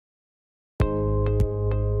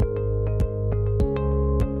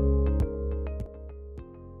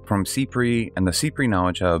From CPRE and the CPRE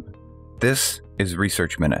Knowledge Hub, this is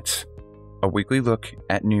Research Minutes, a weekly look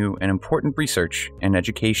at new and important research in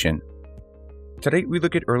education. Today, we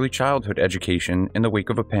look at early childhood education in the wake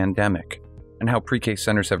of a pandemic and how pre-K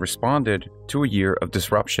centers have responded to a year of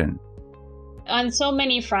disruption. On so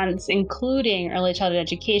many fronts, including early childhood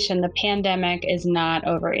education, the pandemic is not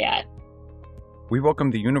over yet. We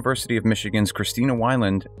welcome the University of Michigan's Christina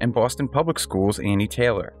Weiland and Boston Public Schools' Annie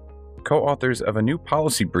Taylor, co-authors of a new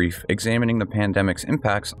policy brief examining the pandemic's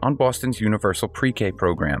impacts on Boston's universal pre-K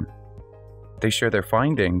program. They share their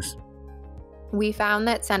findings. We found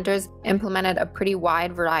that centers implemented a pretty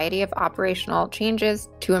wide variety of operational changes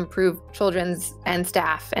to improve children's and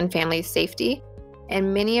staff and families' safety,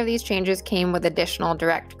 and many of these changes came with additional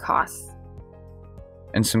direct costs.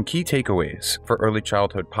 And some key takeaways for early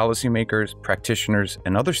childhood policymakers, practitioners,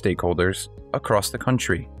 and other stakeholders across the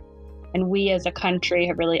country. And we as a country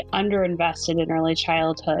have really underinvested in early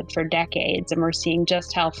childhood for decades, and we're seeing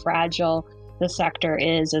just how fragile the sector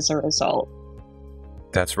is as a result.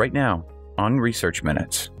 That's right now on Research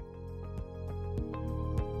Minutes.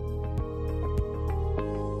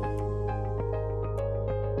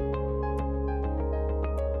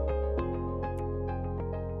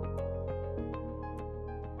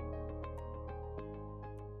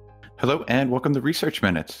 Hello and welcome to Research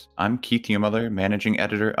Minutes. I'm Keith Heumiller, Managing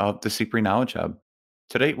Editor of the CPRE Knowledge Hub.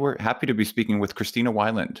 Today, we're happy to be speaking with Christina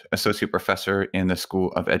Weiland, Associate Professor in the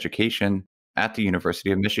School of Education at the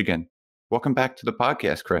University of Michigan. Welcome back to the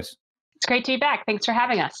podcast, Chris. It's great to be back. Thanks for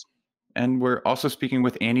having us. And we're also speaking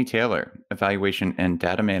with Annie Taylor, Evaluation and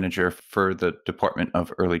Data Manager for the Department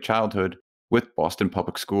of Early Childhood with Boston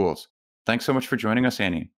Public Schools. Thanks so much for joining us,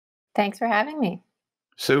 Annie. Thanks for having me.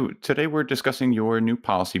 So today we're discussing your new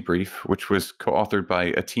policy brief, which was co-authored by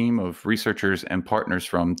a team of researchers and partners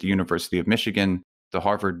from the University of Michigan, the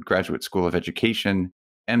Harvard Graduate School of Education,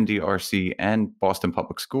 MDRC, and Boston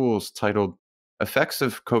Public Schools, titled Effects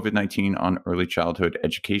of COVID-19 on Early Childhood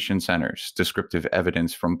Education Centers, Descriptive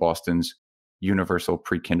Evidence from Boston's Universal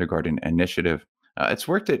Pre-Kindergarten Initiative. It's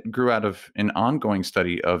work that grew out of an ongoing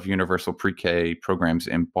study of universal pre-K programs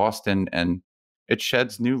in Boston, and it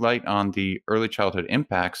sheds new light on the early childhood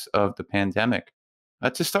impacts of the pandemic.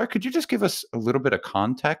 To start, could you just give us a little bit of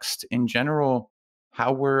context? In general,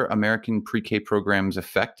 how were American pre-K programs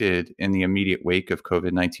affected in the immediate wake of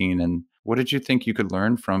COVID-19? And what did you think you could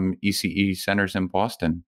learn from ECE centers in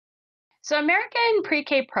Boston? So American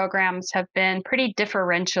pre-K programs have been pretty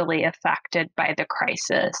differentially affected by the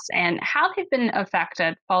crisis, and how they've been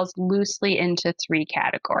affected falls loosely into three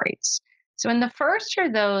categories. So in the first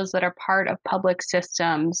are those that are part of public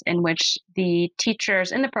systems in which the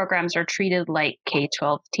teachers in the programs are treated like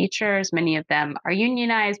K-12 teachers. Many of them are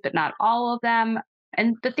unionized, but not all of them.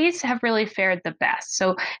 But these have really fared the best.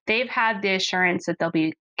 So they've had the assurance that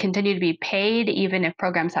they'll continue to be paid even if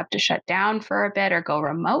programs have to shut down for a bit or go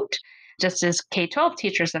remote, just as K-12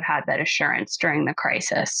 teachers have had that assurance during the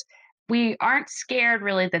crisis. We aren't scared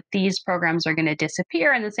really that these programs are going to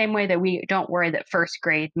disappear in the same way that we don't worry that first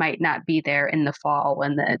grade might not be there in the fall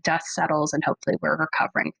when the dust settles and hopefully we're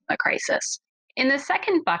recovering from the crisis. In the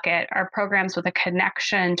second bucket are programs with a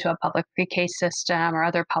connection to a public pre-K system or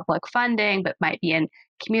other public funding, but might be in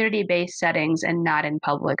community-based settings and not in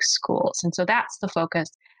public schools. And so that's the focus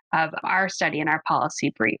of our study and our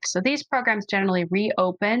policy brief. So these programs generally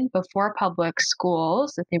reopen before public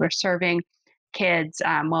schools that they were serving kids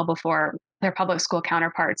well before their public school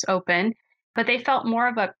counterparts open, but they felt more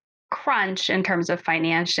of a crunch in terms of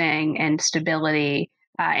financing and stability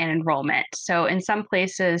and enrollment. So in some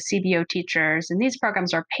places, CBO teachers in these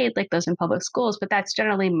programs are paid like those in public schools, but that's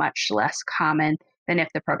generally much less common than if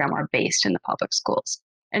the program were based in the public schools.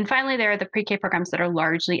 And finally, there are the pre-K programs that are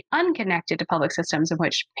largely unconnected to public systems in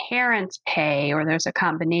which parents pay, or there's a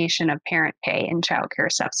combination of parent pay and childcare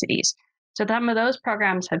subsidies. So some of those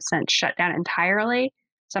programs have since shut down entirely.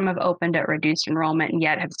 Some have opened at reduced enrollment and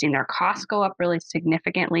yet have seen their costs go up really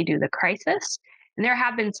significantly due to the crisis. And there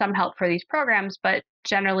have been some help for these programs, but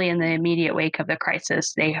generally in the immediate wake of the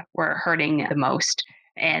crisis, they were hurting the most.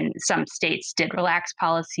 And some states did relax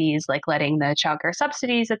policies like letting the childcare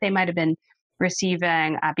subsidies that they might have been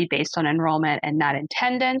receiving be based on enrollment and not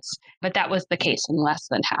attendance. But that was the case in less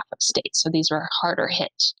than half of states. So these were harder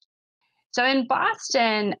hit. So in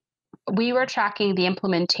Boston, we were tracking the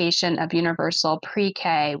implementation of universal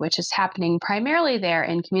pre-K, which is happening primarily there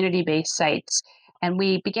in community-based sites. And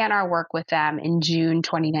we began our work with them in June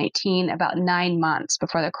 2019, about 9 months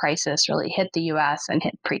before the crisis really hit the US and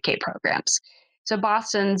hit pre-K programs. So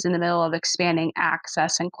Boston's in the middle of expanding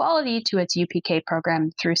access and quality to its UPK program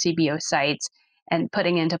through CBO sites. and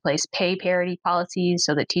putting into place pay parity policies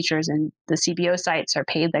so that teachers in the CBO sites are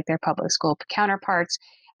paid like their public school counterparts,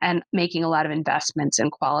 and making a lot of investments in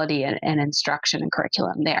quality and instruction and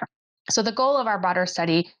curriculum there. So the goal of our broader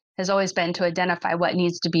study has always been to identify what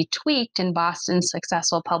needs to be tweaked in Boston's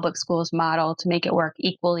successful public schools model to make it work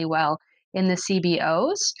equally well in the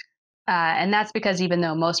CBOs. And that's because even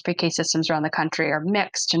though most pre-K systems around the country are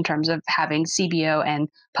mixed in terms of having CBO and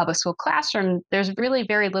public school classroom, there's really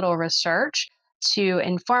very little research to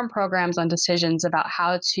inform programs on decisions about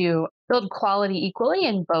how to build quality equally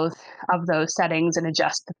in both of those settings and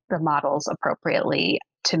adjust the models appropriately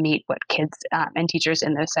to meet what kids and teachers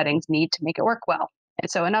in those settings need to make it work well. And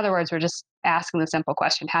so, in other words, we're just asking the simple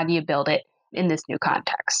question, how do you build it in this new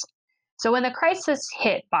context? So when the crisis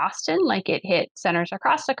hit Boston, like it hit centers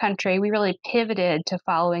across the country, we really pivoted to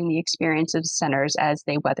following the experience of centers as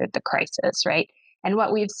they weathered the crisis, right? And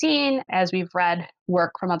what we've seen as we've read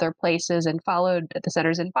work from other places and followed the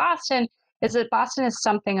centers in Boston is that Boston is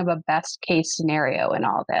something of a best case scenario in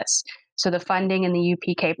all this. So the funding in the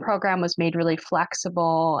UPK program was made really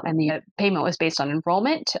flexible, and the payment was based on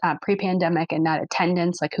enrollment pre-pandemic and not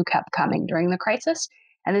attendance, like who kept coming during the crisis.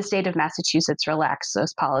 And the state of Massachusetts relaxed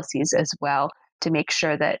those policies as well to make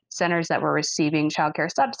sure that centers that were receiving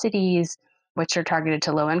childcare subsidies, which are targeted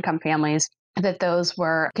to low-income families, that those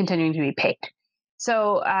were continuing to be paid.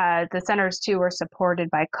 So the centers, too, were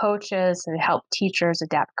supported by coaches that helped teachers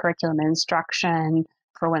adapt curriculum and instruction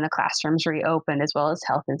for when the classrooms reopened, as well as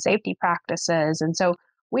health and safety practices. And so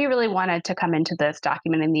we really wanted to come into this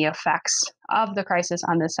documenting the effects of the crisis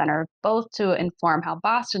on the center, both to inform how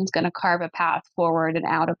Boston's going to carve a path forward and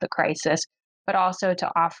out of the crisis, but also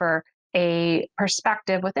to offer a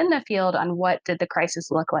perspective within the field on what did the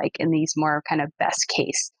crisis look like in these more kind of best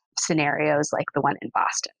case scenarios like the one in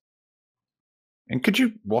Boston. And could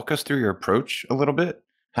you walk us through your approach a little bit?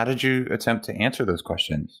 How did you attempt to answer those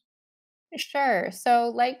questions? Sure.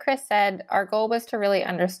 So, like Chris said, our goal was to really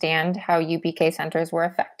understand how UPK centers were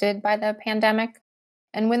affected by the pandemic.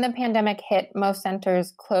 And when the pandemic hit, most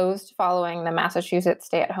centers closed following the Massachusetts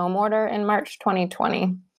stay-at-home order in March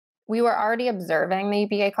 2020. We were already observing the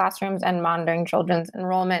UPK classrooms and monitoring children's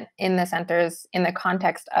enrollment in the centers in the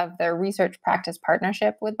context of their research practice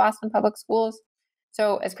partnership with Boston Public Schools.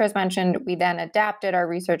 So, as Chris mentioned, we then adapted our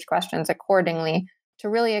research questions accordingly to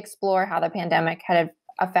really explore how the pandemic had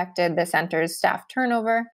affected the center's staff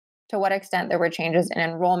turnover, to what extent there were changes in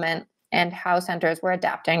enrollment, and how centers were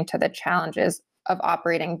adapting to the challenges of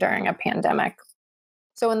operating during a pandemic.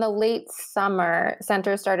 So in the late summer,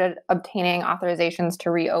 centers started obtaining authorizations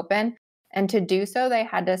to reopen, and to do so, they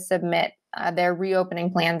had to submit their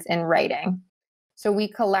reopening plans in writing. So we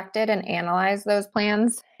collected and analyzed those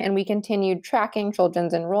plans, and we continued tracking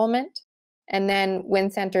children's enrollment. And then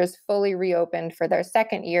when centers fully reopened for their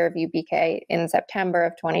second year of UPK in September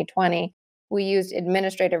of 2020, we used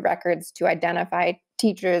administrative records to identify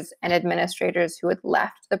teachers and administrators who had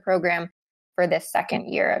left the program for this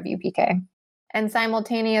second year of UPK. And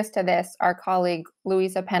simultaneous to this, our colleague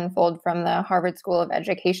Louisa Penfold from the Harvard School of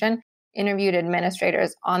Education interviewed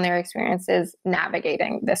administrators on their experiences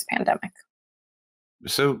navigating this pandemic.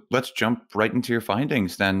 So let's jump right into your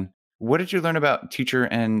findings then. What did you learn about teacher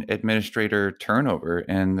and administrator turnover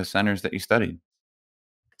in the centers that you studied?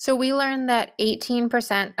 So we learned that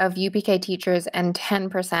 18% of UPK teachers and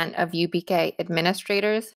 10% of UPK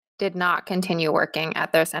administrators did not continue working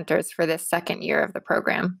at their centers for this second year of the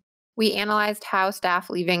program. We analyzed how staff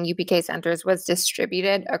leaving UPK centers was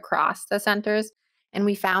distributed across the centers, and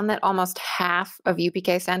we found that almost half of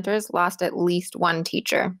UPK centers lost at least one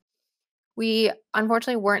teacher. We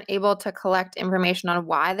unfortunately weren't able to collect information on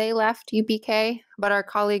why they left UPK, but our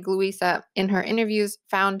colleague Louisa, in her interviews,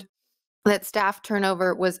 found that staff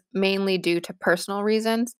turnover was mainly due to personal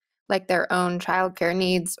reasons, like their own childcare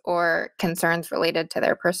needs or concerns related to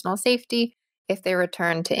their personal safety if they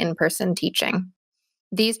returned to in-person teaching.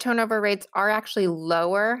 These turnover rates are actually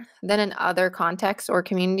lower than in other contexts or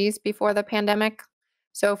communities before the pandemic.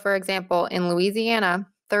 So, for example, in Louisiana,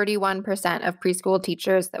 31% of preschool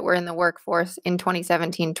teachers that were in the workforce in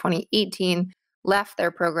 2017-2018 left their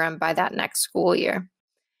program by that next school year.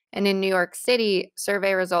 And in New York City,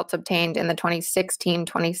 survey results obtained in the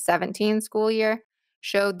 2016-2017 school year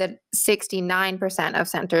showed that 69% of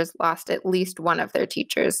centers lost at least one of their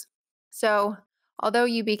teachers. So, although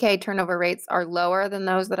UPK turnover rates are lower than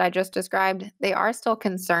those that I just described, they are still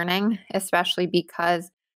concerning, especially because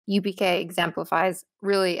UPK exemplifies,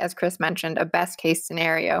 really, as Chris mentioned, a best case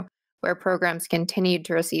scenario where programs continued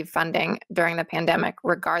to receive funding during the pandemic,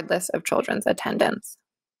 regardless of children's attendance.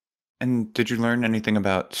 And did you learn anything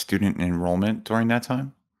about student enrollment during that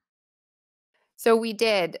time? So we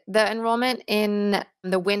did. The enrollment in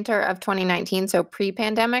the winter of 2019, so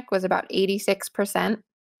pre-pandemic, was about 86%.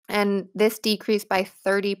 And this decreased by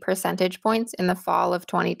 30 percentage points in the fall of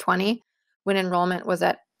 2020, when enrollment was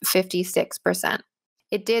at 56%.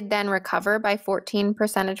 It did then recover by 14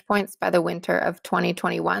 percentage points by the winter of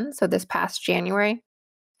 2021, so this past January,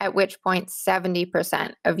 at which point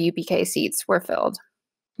 70% of UPK seats were filled.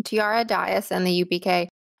 Tiara Dias and the UPK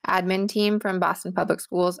admin team from Boston Public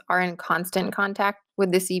Schools are in constant contact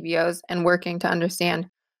with the CBOs and working to understand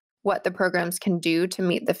what the programs can do to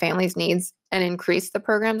meet the families' needs and increase the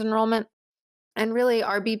program's enrollment. And really,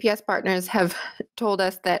 our BPS partners have told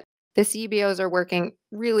us that the CBOs are working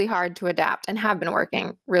really hard to adapt and have been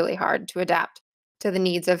working really hard to adapt to the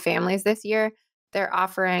needs of families this year. They're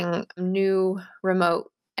offering new remote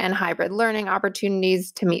and hybrid learning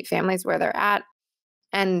opportunities to meet families where they're at.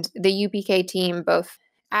 And the UPK team, both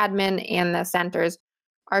admin and the centers,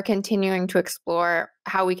 are continuing to explore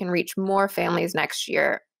how we can reach more families next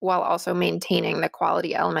year while also maintaining the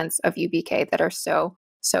quality elements of UPK that are so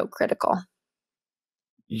critical.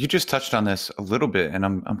 You just touched on this a little bit, and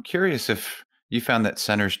I'm curious if you found that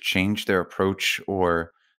centers changed their approach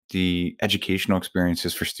or the educational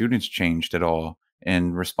experiences for students changed at all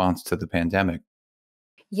in response to the pandemic.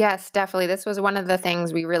 Yes, definitely. This was one of the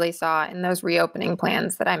things we really saw in those reopening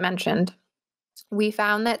plans that I mentioned. We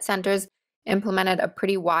found that centers implemented a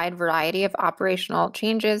pretty wide variety of operational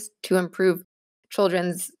changes to improve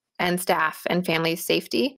children's and staff and families'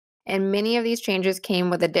 safety, and many of these changes came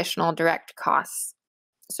with additional direct costs.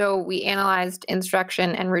 So we analyzed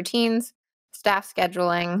instruction and routines, staff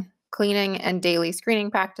scheduling, cleaning and daily screening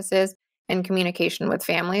practices, and communication with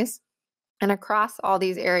families. And across all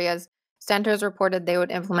these areas, centers reported they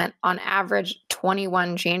would implement on average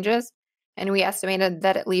 21 changes, and we estimated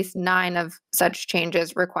that at least 9 of such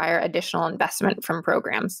changes require additional investment from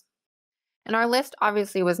programs. And our list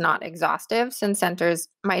obviously was not exhaustive, since centers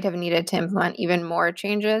might have needed to implement even more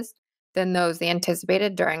changes than those they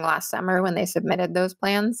anticipated during last summer when they submitted those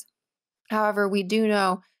plans. However, we do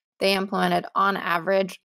know they implemented on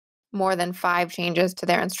average more than 5 changes to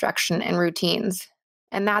their instruction and routines.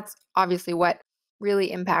 And that's obviously what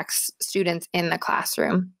really impacts students in the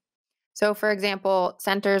classroom. So, for example,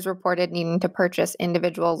 centers reported needing to purchase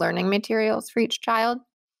individual learning materials for each child.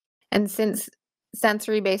 And since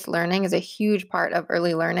sensory-based learning is a huge part of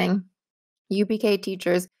early learning, UPK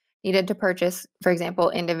teachers needed to purchase, for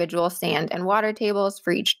example, individual sand and water tables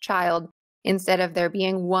for each child instead of there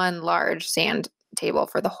being one large sand table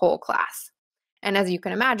for the whole class. And as you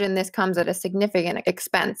can imagine, this comes at a significant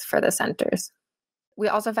expense for the centers. We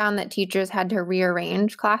also found that teachers had to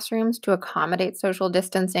rearrange classrooms to accommodate social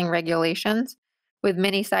distancing regulations, with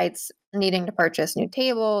many sites needing to purchase new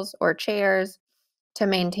tables or chairs to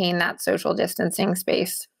maintain that social distancing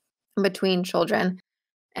space between children.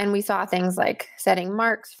 And we saw things like setting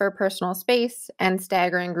marks for personal space and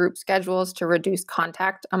staggering group schedules to reduce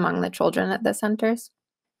contact among the children at the centers.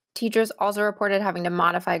 Teachers also reported having to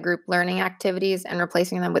modify group learning activities and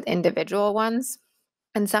replacing them with individual ones.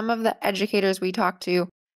 And some of the educators we talked to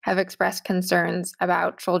have expressed concerns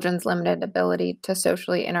about children's limited ability to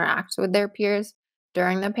socially interact with their peers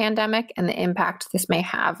during the pandemic and the impact this may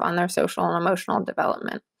have on their social and emotional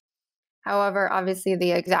development. However, obviously,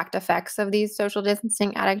 the exact effects of these social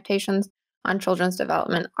distancing adaptations on children's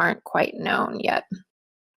development aren't quite known yet.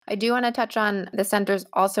 I do want to touch on the centers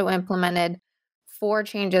also implemented 4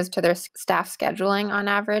 changes to their staff scheduling on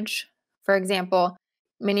average. For example,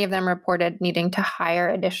 many of them reported needing to hire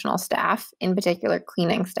additional staff, in particular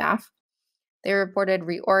cleaning staff. They reported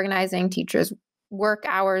reorganizing teachers' work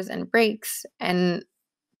hours and breaks and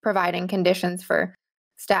providing conditions for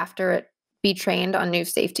staff to be trained on new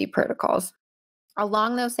safety protocols.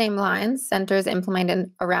 Along those same lines, centers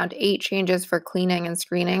implemented around 8 changes for cleaning and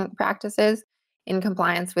screening practices in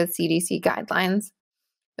compliance with CDC guidelines.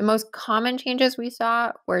 The most common changes we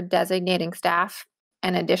saw were designating staff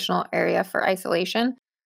an additional area for isolation.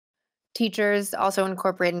 Teachers also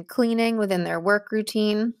incorporated cleaning within their work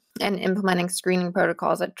routine and implementing screening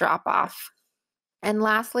protocols at drop-off. And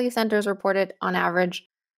lastly, centers reported on average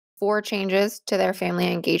 4 changes to their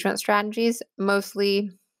family engagement strategies,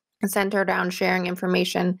 mostly centered around sharing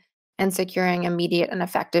information and securing immediate and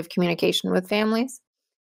effective communication with families.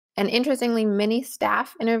 And interestingly, many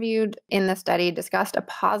staff interviewed in the study discussed a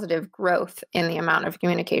positive growth in the amount of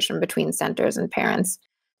communication between centers and parents.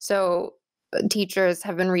 So teachers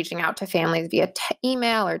have been reaching out to families via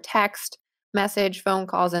email or text, message, phone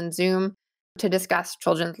calls, and Zoom to discuss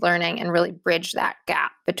children's learning and really bridge that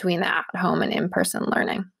gap between the at-home and in-person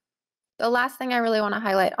learning. The last thing I really want to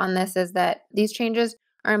highlight on this is that these changes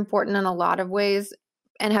are important in a lot of ways,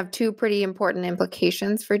 and have two pretty important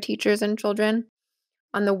implications for teachers and children.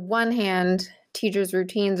 On the one hand, teachers'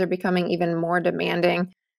 routines are becoming even more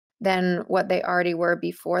demanding than what they already were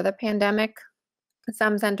before the pandemic.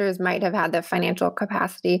 Some centers might have had the financial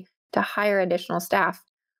capacity to hire additional staff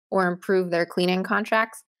or improve their cleaning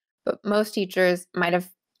contracts, but most teachers might have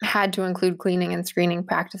had to include cleaning and screening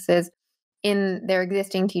practices in their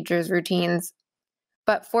existing teachers' routines.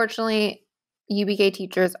 But fortunately, UBK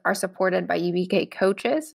teachers are supported by UBK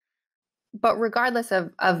coaches. But regardless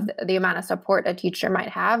of the amount of support a teacher might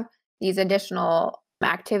have, these additional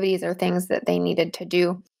activities or things that they needed to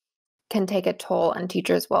do can take a toll on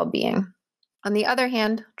teachers' well-being. On the other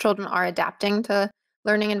hand, children are adapting to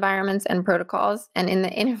learning environments and protocols. And in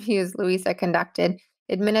the interviews Louisa conducted,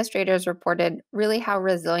 administrators reported really how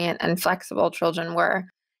resilient and flexible children were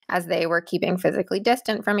as they were keeping physically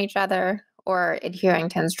distant from each other or adhering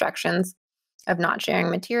to instructions of not sharing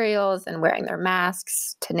materials and wearing their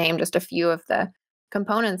masks, to name just a few of the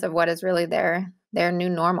components of what is really their new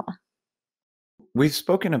normal. We've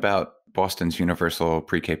spoken about Boston's universal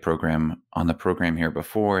pre-K program on the program here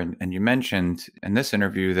before, and you mentioned in this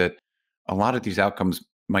interview that a lot of these outcomes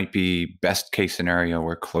might be best case scenario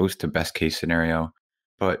or close to best case scenario.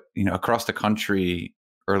 But across the country,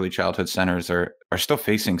 early childhood centers are still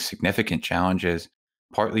facing significant challenges,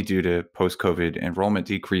 partly due to post-COVID enrollment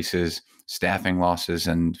decreases, staffing losses,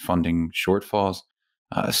 and funding shortfalls.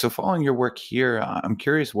 So following your work here, I'm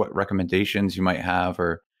curious what recommendations you might have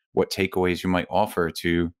or what takeaways you might offer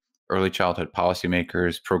to early childhood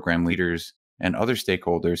policymakers, program leaders, and other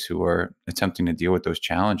stakeholders who are attempting to deal with those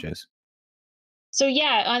challenges. So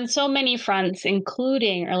yeah, on so many fronts,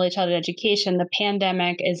 including early childhood education, the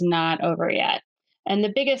pandemic is not over yet. And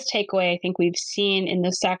the biggest takeaway I think we've seen in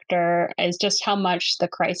the sector is just how much the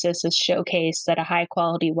crisis has showcased that a high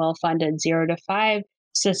quality, well-funded 0 to 5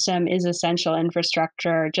 system is essential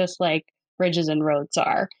infrastructure, just like bridges and roads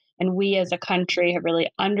are. And we as a country have really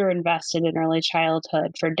underinvested in early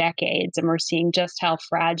childhood for decades, and we're seeing just how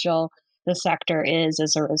fragile the sector is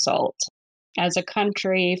as a result. As a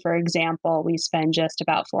country, for example, we spend just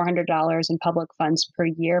about $400 in public funds per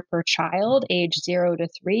year per child, age 0 to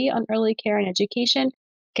 3, on early care and education,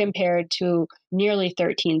 compared to nearly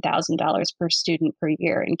 $13,000 per student per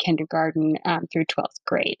year in kindergarten through 12th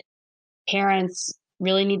grade. Parents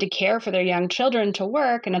really need to care for their young children to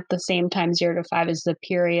work, and at the same time, 0 to 5 is the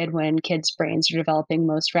period when kids' brains are developing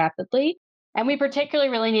most rapidly. And we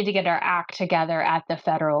particularly really need to get our act together at the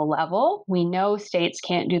federal level. We know states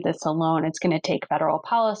can't do this alone. It's going to take federal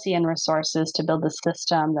policy and resources to build the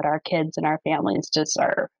system that our kids and our families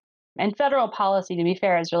deserve. And federal policy, to be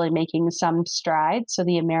fair, is really making some strides. So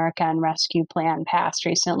the American Rescue Plan passed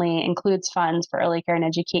recently includes funds for early care and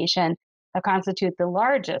education that constitute the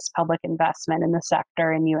largest public investment in the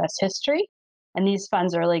sector in U.S. history. And these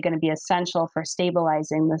funds are really going to be essential for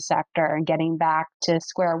stabilizing the sector and getting back to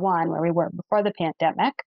square one where we were before the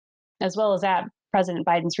pandemic. As well as that, President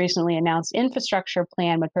Biden's recently announced infrastructure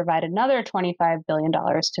plan would provide another $25 billion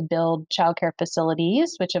to build childcare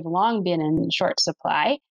facilities, which have long been in short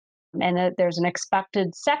supply. And that there's an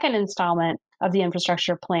expected second installment of the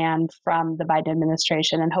infrastructure plan from the Biden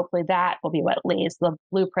administration. And hopefully that will be what lays the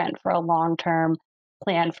blueprint for a long-term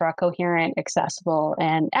plan for a coherent, accessible,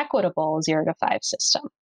 and equitable 0 to 5 system.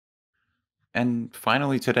 And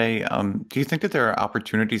finally today, do you think that there are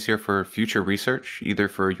opportunities here for future research, either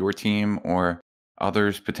for your team or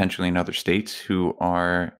others potentially in other states who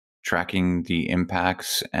are tracking the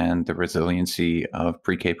impacts and the resiliency of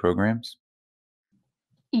pre-K programs?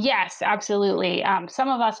 Yes, absolutely. Some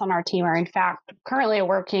of us on our team are, in fact, currently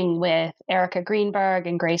working with Erica Greenberg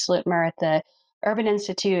and Grace Lutmer at the Urban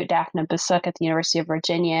Institute, Daphne Basuk at the University of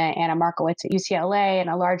Virginia, Anna Markowitz at UCLA, and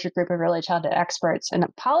a larger group of early childhood experts and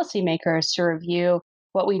policymakers to review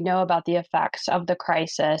what we know about the effects of the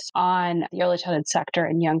crisis on the early childhood sector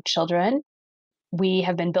and young children. We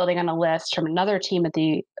have been building on a list from another team at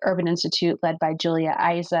the Urban Institute led by Julia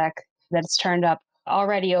Isaac that's turned up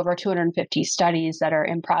already over 250 studies that are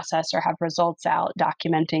in process or have results out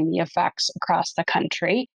documenting the effects across the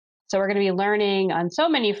country. So we're going to be learning on so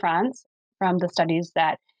many fronts from the studies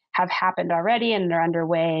that have happened already and are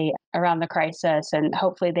underway around the crisis. And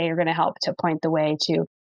hopefully they are going to help to point the way to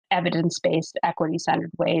evidence-based, equity-centered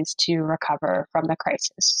ways to recover from the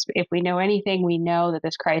crisis. If we know anything, we know that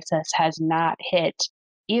this crisis has not hit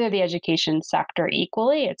either the education sector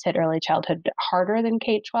equally. It's hit early childhood harder than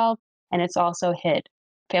K-12, and it's also hit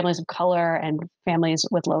families of color and families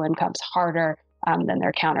with low incomes harder than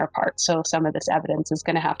their counterparts. So some of this evidence is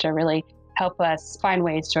going to have to really help us find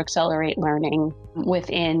ways to accelerate learning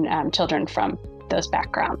within children from those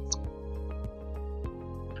backgrounds.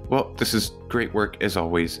 Well, this is great work as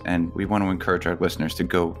always, and we want to encourage our listeners to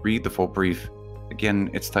go read the full brief. Again,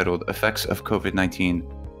 it's titled Effects of COVID-19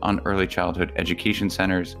 on Early Childhood Education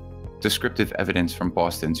Centers, Descriptive Evidence from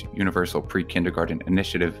Boston's Universal Pre-Kindergarten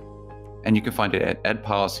Initiative, and you can find it at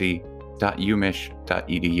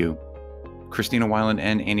edpolicy.umich.edu. Christina Weiland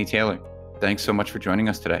and Annie Taylor, thanks so much for joining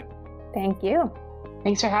us today. Thank you.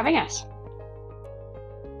 Thanks for having us.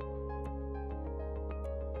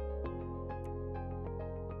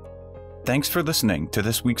 Thanks for listening to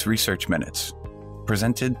this week's Research Minutes,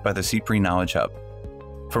 presented by the CPRE Knowledge Hub.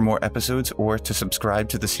 For more episodes or to subscribe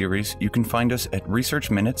to the series, you can find us at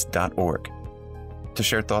researchminutes.org. To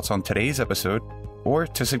share thoughts on today's episode or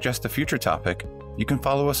to suggest a future topic, you can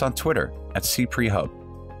follow us on Twitter at CPRE Hub.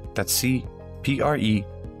 That's CPRE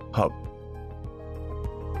Hub.